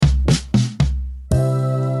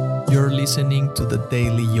listening to the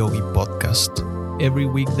Daily Yogi Podcast. Every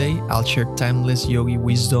weekday, I'll share timeless yogi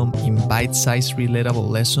wisdom in bite-sized relatable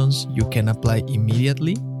lessons you can apply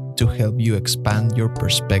immediately to help you expand your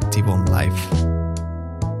perspective on life.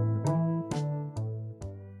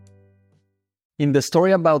 In the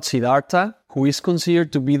story about Siddhartha, who is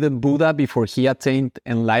considered to be the Buddha before he attained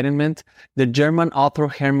enlightenment, the German author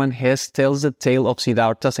Hermann Hesse tells the tale of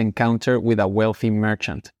Siddhartha's encounter with a wealthy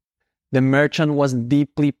merchant. The merchant was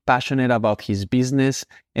deeply passionate about his business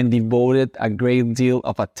and devoted a great deal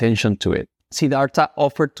of attention to it. Siddhartha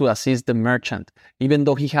offered to assist the merchant, even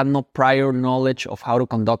though he had no prior knowledge of how to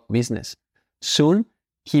conduct business. Soon,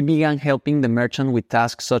 he began helping the merchant with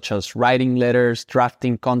tasks such as writing letters,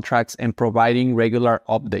 drafting contracts, and providing regular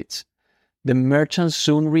updates. The merchant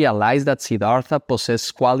soon realized that Siddhartha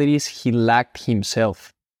possessed qualities he lacked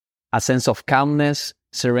himself: a sense of calmness,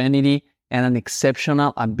 serenity, and an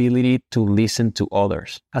exceptional ability to listen to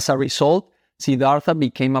others. As a result, Siddhartha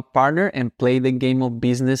became a partner and played the game of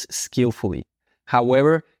business skillfully.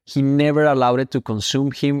 However, he never allowed it to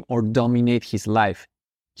consume him or dominate his life.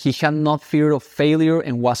 He had no fear of failure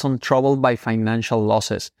and was untroubled by financial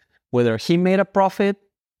losses. Whether he made a profit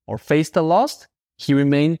or faced a loss, he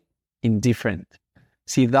remained indifferent.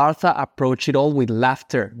 Siddhartha approached it all with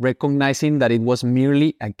laughter, recognizing that it was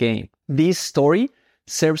merely a game. This story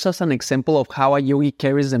serves as an example of how a yogi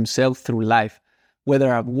carries themselves through life.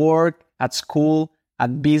 Whether at work, at school,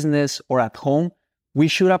 at business, or at home, we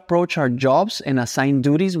should approach our jobs and assign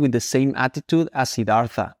duties with the same attitude as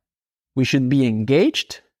Siddhartha. We should be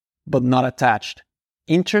engaged, but not attached,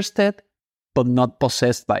 interested, but not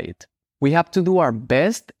possessed by it. We have to do our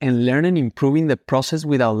best and learn and improve in the process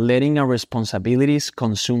without letting our responsibilities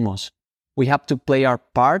consume us. We have to play our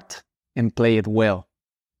part and play it well,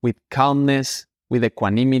 with calmness, with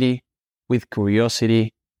equanimity, with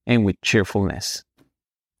curiosity, and with cheerfulness.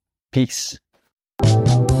 Peace.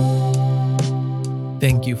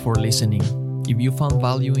 Thank you for listening. If you found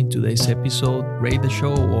value in today's episode, rate the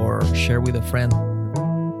show or share with a friend.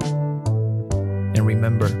 And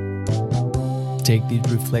remember, take this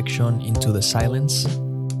reflection into the silence,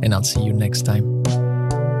 and I'll see you next time.